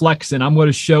there flexing. I'm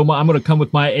going to come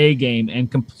with my A game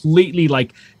and completely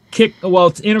kick. Well,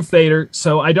 it's innovator,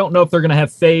 so I don't know if they're going to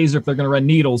have phase or if they're going to run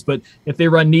needles. But if they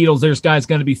run needles, there's guys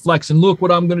going to be flexing. Look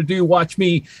what I'm going to do. Watch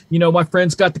me. My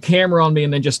friend's got the camera on me,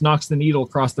 and then just knocks the needle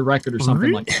across the record or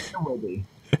something like that. There will be.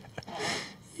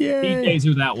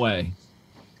 DJs are that way.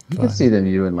 You could see them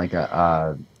doing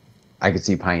I could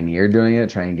see Pioneer doing it,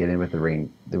 trying to get in with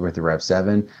the Rev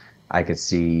 7. I could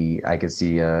see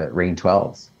Rain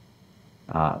 12s.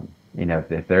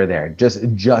 If they're there,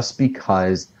 just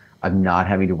because of not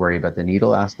having to worry about the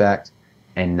needle aspect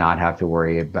and not have to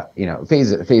worry about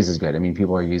phase is good. I mean,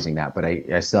 people are using that, but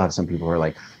I still have some people who are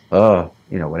like, oh,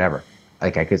 whatever. I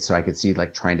could see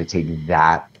trying to take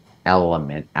that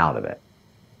element out of it.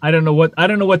 I don't know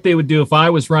what they would do if I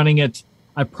was running it.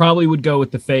 I probably would go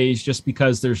with the phase just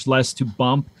because there's less to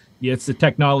bump. Yeah, it's the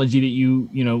technology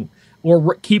that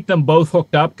or keep them both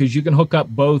hooked up, because you can hook up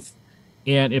both.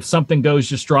 And if something goes,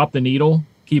 just drop the needle,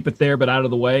 keep it there, but out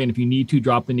of the way. And if you need to,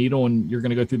 drop the needle, and you're going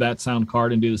to go through that sound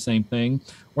card and do the same thing.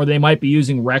 Or they might be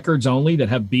using records only that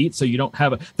have beats, so you don't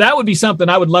have that would be something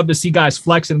I would love to see guys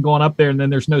flexing going up there, and then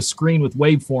there's no screen with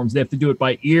waveforms. They have to do it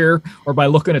by ear or by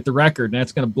looking at the record, and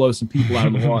that's going to blow some people out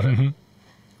of the water.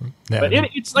 Yeah. But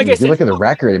it's like I said, you look at the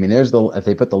record. I mean, if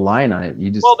they put the line on it, you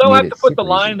just they'll have to put the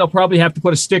line. They'll probably have to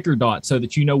put a sticker dot so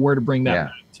that you know where to bring that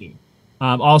back to.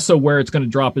 Also, where it's going to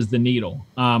drop is the needle.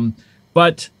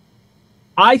 But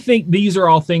I think these are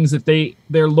all things that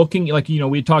they're looking like.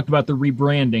 We talked about the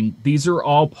rebranding. These are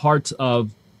all parts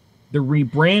of the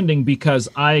rebranding, because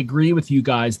I agree with you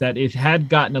guys that it had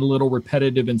gotten a little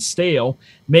repetitive and stale.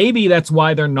 Maybe that's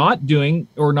why they're not doing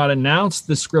or not announced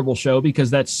the Scribble Show,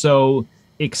 because that's so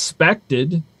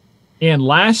expected. And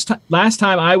last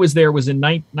time I was there was in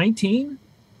 19.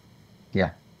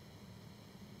 Yeah,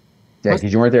 because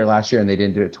you weren't there last year, and they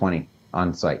didn't do it 20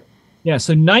 on site. Yeah,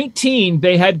 so 19,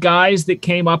 they had guys that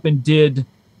came up and did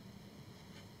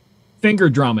finger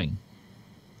drumming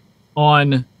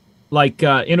on like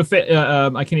I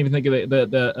can't even think of it.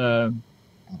 The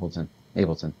Ableton.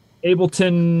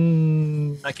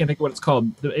 I can't think of what it's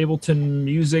called. The Ableton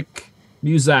Music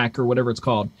or whatever it's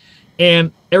called.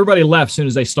 And everybody left as soon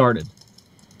as they started.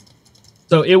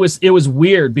 So it was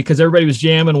weird because everybody was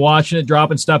jamming, watching it,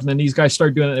 dropping stuff, and then these guys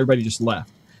started doing it and everybody just left.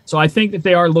 So I think that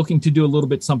they are looking to do a little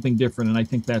bit something different, and I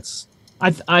think that's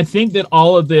I think that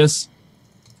all of this,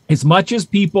 as much as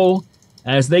people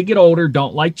as they get older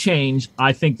don't like change,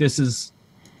 I think this is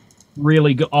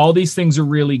really good. All these things are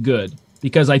really good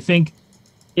because I think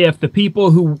if the people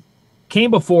who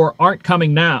came before aren't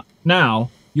coming now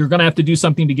you're going to have to do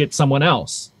something to get someone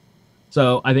else.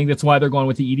 So I think that's why they're going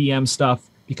with the EDM stuff,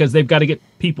 because they've got to get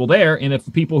people there. And if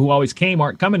the people who always came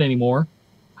aren't coming anymore,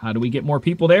 how do we get more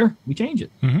people there? We change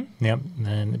it. Mm-hmm. Yep.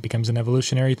 And it becomes an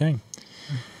evolutionary thing.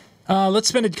 Let's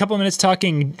spend a couple of minutes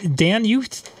talking. Dan, you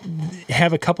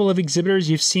have a couple of exhibitors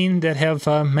you've seen that have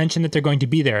mentioned that they're going to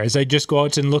be there. As I just go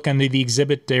out and look on the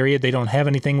exhibit area, they don't have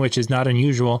anything, which is not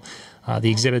unusual. The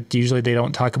exhibit, usually they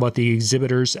don't talk about the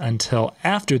exhibitors until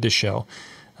after the show.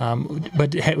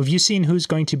 But have you seen who's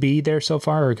going to be there so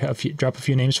far, or drop a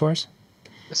few names for us?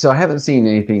 So I haven't seen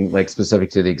anything like specific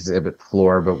to the exhibit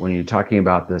floor, but when you're talking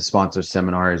about the sponsor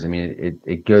seminars, I mean,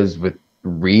 it goes with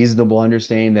reasonable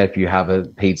understanding that if you have a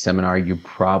paid seminar, you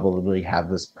probably have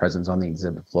this presence on the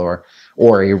exhibit floor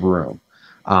or a room.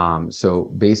 So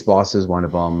Bass Boss is one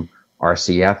of them.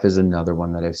 RCF is another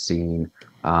one that I've seen.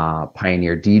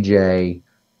 Pioneer DJ,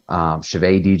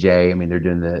 Chevet DJ. I mean, they're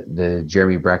doing the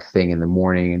Jeremy Breck thing in the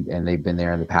morning, and they've been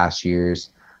there in the past years.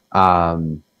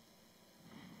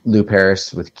 Lou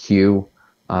Paris with Q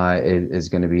is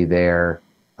going to be there.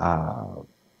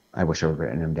 I wish I would have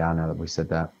written him down now that we said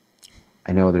that.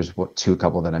 I know there's a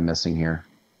couple that I'm missing here.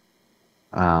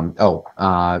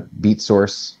 Beat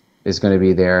Source is going to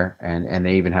be there, and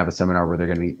they even have a seminar where they're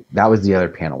going to be. That was the other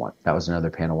panel one. That was another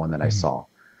panel one that I saw,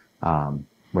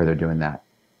 where they're doing that,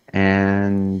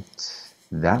 and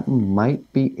that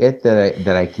might be it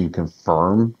that I can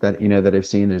confirm that that I've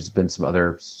seen. There's been some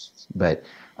others, but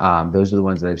those are the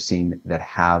ones that I've seen that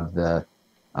have the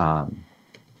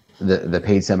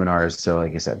paid seminars. So,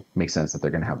 like I said, makes sense that they're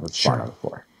going to have the spot on the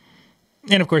floor.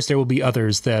 And of course, there will be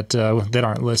others that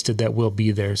aren't listed that will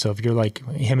be there. So if you're like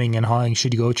hemming and hawing,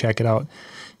 should you go check it out?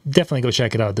 Definitely go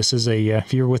check it out. This is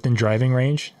if you're within driving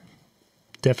range,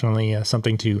 definitely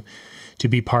something to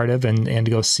be part of and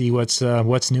to go see what's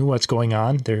new, what's going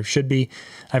on. There should be.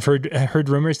 I've heard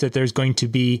rumors that there's going to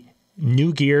be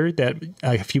new gear, that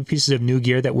a few pieces of new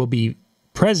gear that will be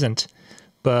present,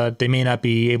 but they may not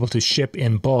be able to ship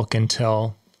in bulk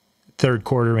until third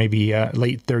quarter, maybe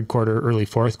late third quarter, early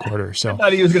fourth quarter. So I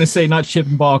thought he was going to say not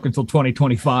shipping bulk until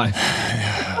 2025.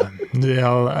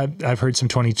 I've heard some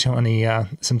 2020,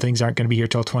 some things aren't going to be here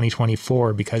till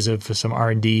 2024 because of some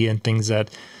R&D and things that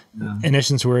in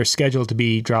essence were scheduled to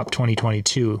be dropped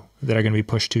 2022 that are going to be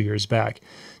pushed 2 years back.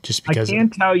 Just because I can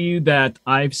tell you that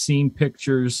I've seen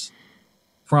pictures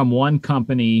from one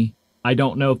company. I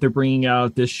don't know if they're bringing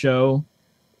out this show,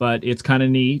 but it's kind of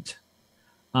neat.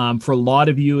 For a lot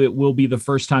of you, it will be the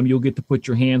first time you'll get to put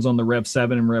your hands on the Rev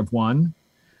 7 and Rev 1.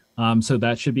 So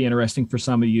that should be interesting for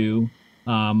some of you.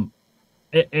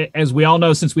 As we all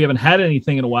know, since we haven't had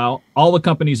anything in a while, all the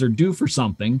companies are due for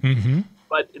something. Mm-hmm.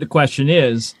 But the question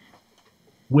is,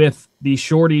 with the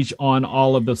shortage on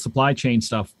all of the supply chain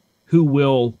stuff, who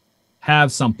will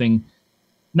have something,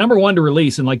 number one, to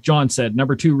release? And like John said,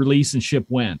 number two, release and ship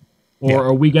when? Or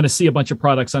are we going to see a bunch of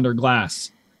products under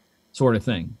glass sort of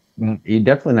thing? You're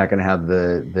definitely not going to have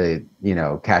the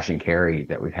cash and carry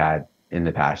that we've had in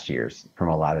the past years from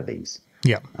a lot of these.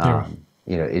 Yeah.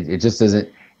 It just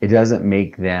doesn't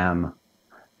make them,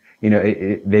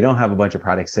 they don't have a bunch of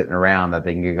products sitting around that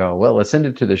they can go, well, let's send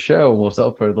it to the show. We'll sell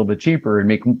it for a little bit cheaper and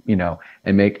make, no,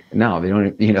 they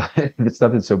don't, the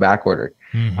stuff is so back ordered.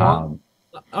 Mm-hmm.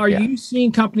 Are you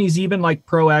seeing companies even like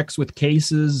ProX with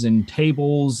cases and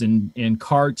tables and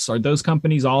carts? Are those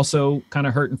companies also kind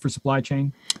of hurting for supply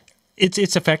chain?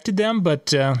 It's affected them, but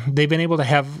they've been able to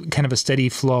have kind of a steady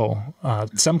flow.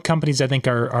 Some companies, I think,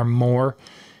 are more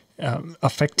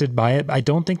affected by it. I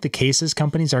don't think the cases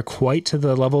companies are quite to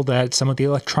the level that some of the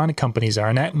electronic companies are,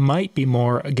 and that might be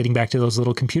more getting back to those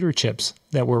little computer chips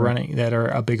that we're running that are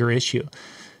a bigger issue.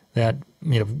 That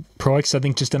ProX, I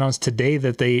think, just announced today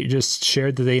that they just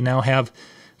shared that they now have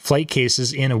flight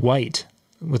cases in a white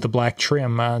with the black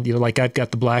trim. Like I've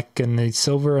got the black and the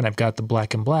silver, and I've got the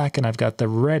black and black, and I've got the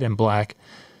red and black.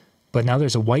 But now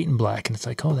there's a white and black, and it's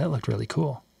like, oh, that looked really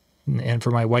cool. And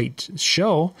for my white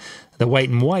show, the white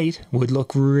and white would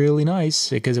look really nice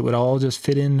because it would all just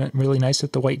fit in really nice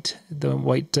with the white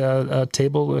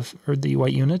table or the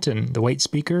white unit and the white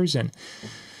speakers and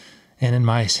in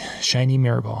my shiny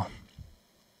mirror ball.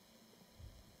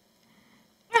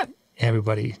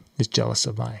 Everybody is jealous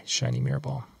of my shiny mirror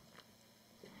ball.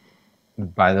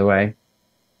 By the way,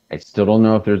 I still don't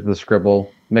know if there's the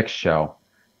Scribble mix show,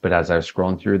 but as I was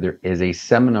scrolling through, there is a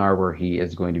seminar where he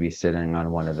is going to be sitting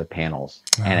on one of the panels,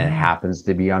 and it happens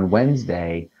to be on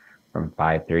Wednesday from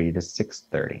 5:30 to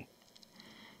 6:30.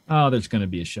 Oh, there's going to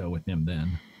be a show with him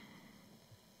then.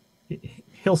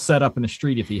 He'll set up in the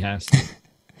street if he has to.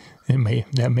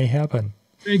 That may happen.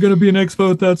 Ain't going to be an expo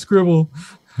without Scribble.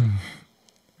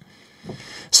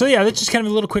 So yeah, that's just kind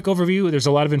of a little quick overview. There's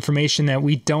a lot of information that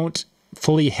we don't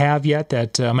fully have yet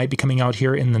that might be coming out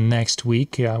here in the next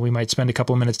week. We might spend a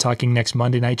couple of minutes talking next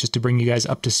Monday night just to bring you guys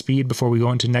up to speed before we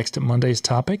go into next Monday's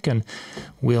topic, and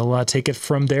we'll take it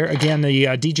from there. Again, the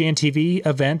DJ and TV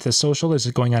event, the social,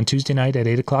 is going on Tuesday night at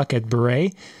 8 o'clock at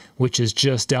Beret, which is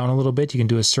just down a little bit. You can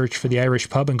do a search for the Irish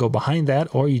Pub and go behind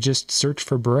that, or you just search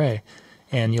for Beret,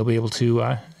 and you'll be able to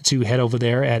head over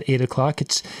there at 8 o'clock.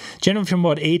 It's generally from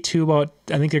about 8 to about,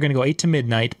 I think they're going to go 8 to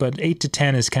midnight, but 8 to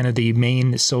 10 is kind of the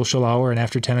main social hour, and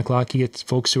after 10 o'clock, you get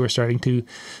folks who are starting to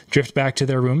drift back to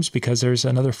their rooms because there's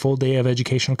another full day of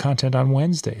educational content on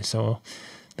Wednesday. So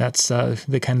that's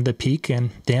the kind of the peak, and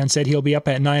Dan said he'll be up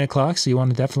at 9 o'clock, so you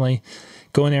want to definitely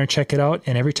go in there and check it out,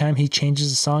 and every time he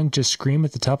changes a song, just scream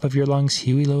at the top of your lungs,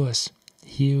 Huey Lewis.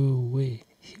 Huey.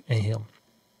 And he'll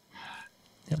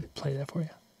play that for you.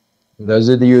 Those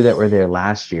of you that were there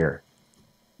last year,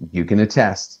 you can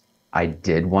attest, I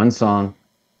did one song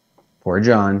for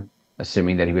John,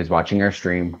 assuming that he was watching our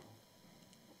stream.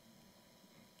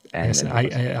 And yes,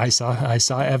 I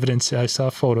saw evidence. I saw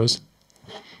photos.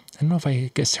 I don't know if I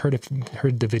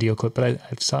heard the video clip, but I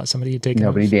saw somebody taking.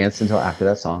 Nobody danced until after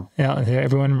that song. Yeah,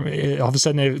 everyone. All of a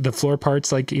sudden, the floor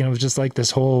parts just like this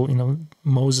whole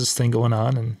Moses thing going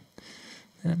on,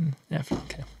 and yeah,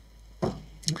 okay.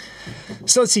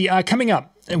 So let's see. Coming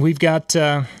up, we've got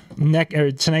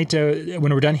tonight when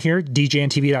we're done here,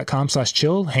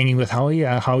 djntv.com/chill, hanging with Howie.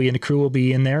 Howie and the crew will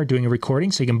be in there doing a recording,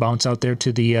 so you can bounce out there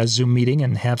to the Zoom meeting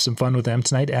and have some fun with them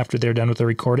tonight after they're done with the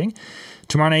recording.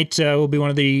 Tomorrow night will be one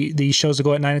of the shows that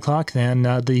go at 9 o'clock. Then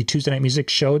the Tuesday Night Music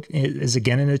show is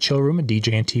again in the chill room at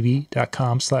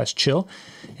djntv.com/chill.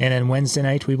 And then Wednesday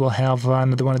night we will have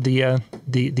another one of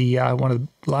one of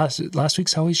last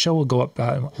week's Howie's show will go up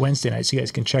Wednesday night, so you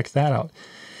guys can check that out.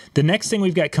 The next thing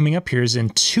we've got coming up here is in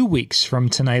 2 weeks from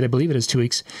tonight. I believe it is 2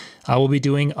 weeks. We'll be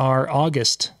doing our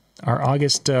August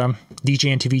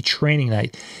DJ and TV training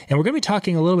night, and we're going to be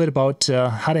talking a little bit about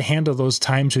how to handle those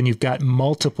times when you've got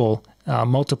multiple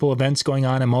events going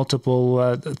on and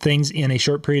multiple things in a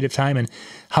short period of time, and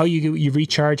how you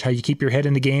recharge, how you keep your head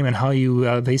in the game, and how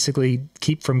you basically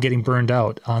keep from getting burned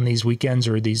out on these weekends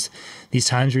or these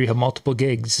times where you have multiple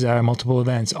gigs, multiple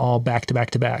events, all back to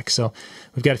back to back. So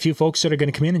we've got a few folks that are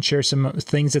going to come in and share some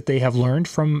things that they have learned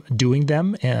from doing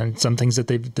them, and some things that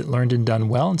they've learned and done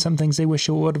well, and some things they wish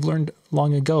they would have learned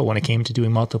long ago when it came to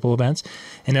doing multiple events.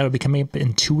 And that'll be coming up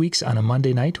in 2 weeks on a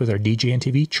Monday night with our DJ and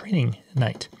TV training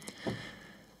night.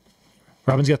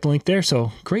 Robin's got the link there,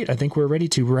 so great. I think we're ready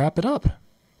to wrap it up.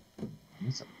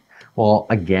 Well,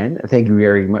 again, thank you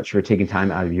very much for taking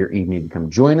time out of your evening to come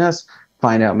join us,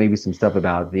 find out maybe some stuff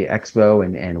about the expo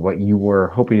and what you were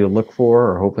hoping to look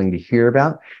for or hoping to hear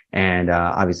about. And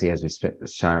obviously, as we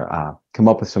come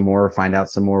up with some more, find out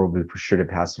some more, we'll be sure to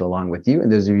pass it along with you.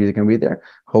 And those of you that can be there,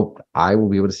 hope I will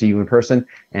be able to see you in person.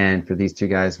 And for these two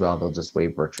guys, well, they'll just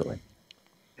wave virtually.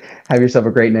 Have yourself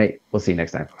a great night. We'll see you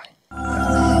next time.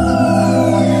 Bye.